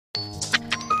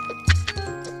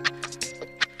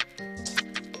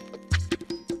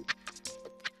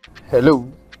Hello,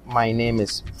 my name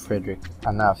is Frederick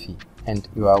Anafi and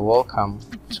you are welcome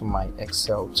to my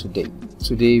Excel today.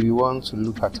 Today we want to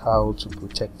look at how to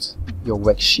protect your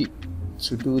worksheet.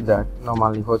 To do that,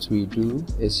 normally what we do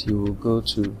is you will go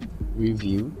to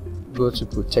Review, go to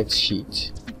Protect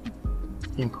Sheet,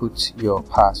 input your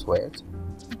password,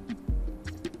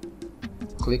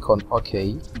 click on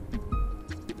OK.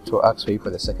 To ask for you for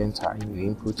the second time, you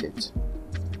input it,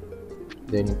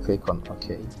 then you click on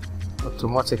OK.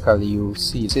 Automatically you will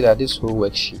see that this whole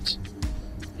worksheet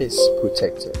is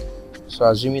protected. So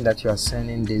assuming that you are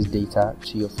sending this data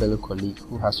to your fellow colleague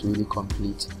who has to really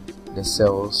complete the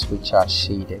cells which are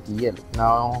shaded yellow.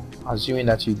 Now assuming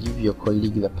that you give your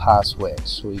colleague the password,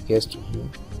 so it gets to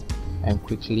him and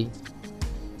quickly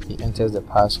he enters the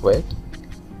password,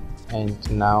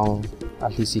 and now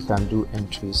at least he can do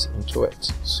entries into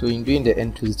it. So in doing the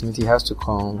entries, it means he has to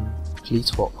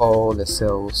complete for all the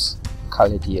cells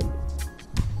colored yellow.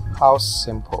 How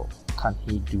simple can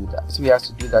he do that? So he has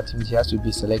to do that, it means he has to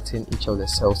be selecting each of the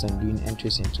cells and doing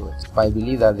entries into it. But I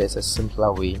believe that there's a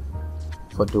simpler way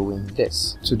for doing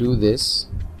this. To do this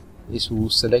is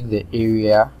we'll select the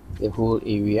area, the whole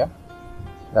area,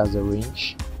 that's the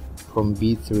range, from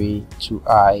B3 to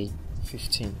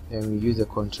I15. Then we use the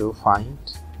control find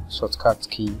shortcut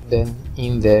key. Then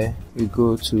in there we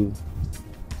go to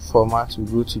format, we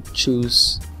go to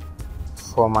choose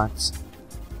format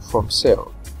from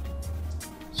cell.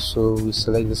 So we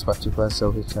select this particular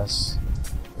cell which has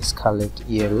is colored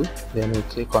yellow, then we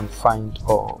click on find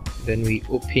all, then we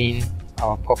open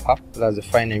our pop-up, that's the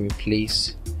find and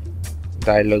replace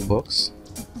dialog box,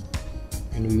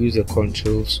 and we use the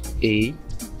controls A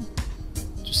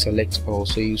to select all.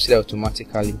 So you see that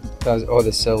automatically that's all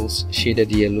the cells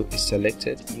shaded yellow is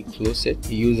selected. You close it,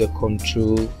 you use the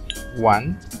control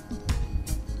 1,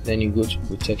 then you go to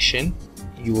protection,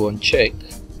 you uncheck,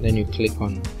 then you click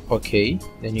on OK,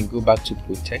 then you go back to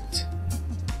protect,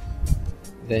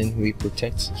 then we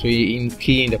protect. So you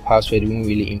key in the password, we won't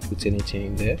really input anything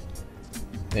in there,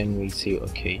 then we say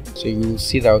OK. So you will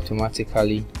see that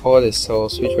automatically all the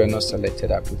cells which were not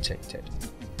selected are protected.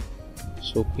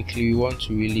 So quickly we want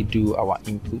to really do our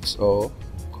inputs or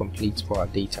complete for our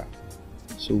data.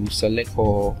 So we select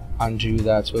for Andrew,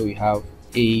 that's where we have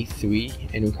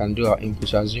A3, and we can do our input.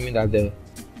 So assuming that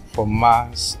for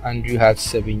mass Andrew had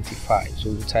 75,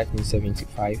 so we type in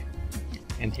 75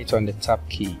 and hit on the tab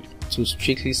key to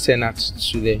strictly send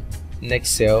us to the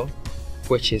next cell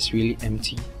which is really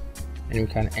empty, and we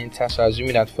can enter. So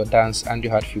assuming that for dance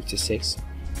Andrew had 56,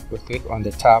 we click on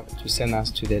the tab to send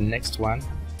us to the next one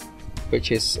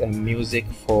which is music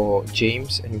for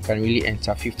James, and we can really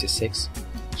enter 56.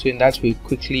 So in that way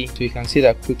quickly, so you can see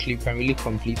that quickly we can really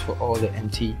complete for all the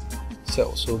empty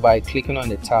cells. So by clicking on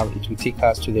the tab, it will take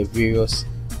us to the various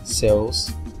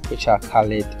cells which are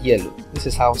colored yellow. This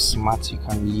is how smart you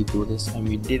can really do this, and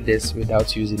we did this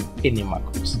without using any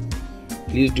macros.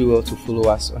 Please do well to follow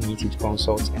us on YouTube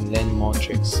Consult and learn more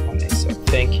tricks on Excel.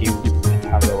 Thank you and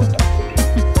have a wonderful day.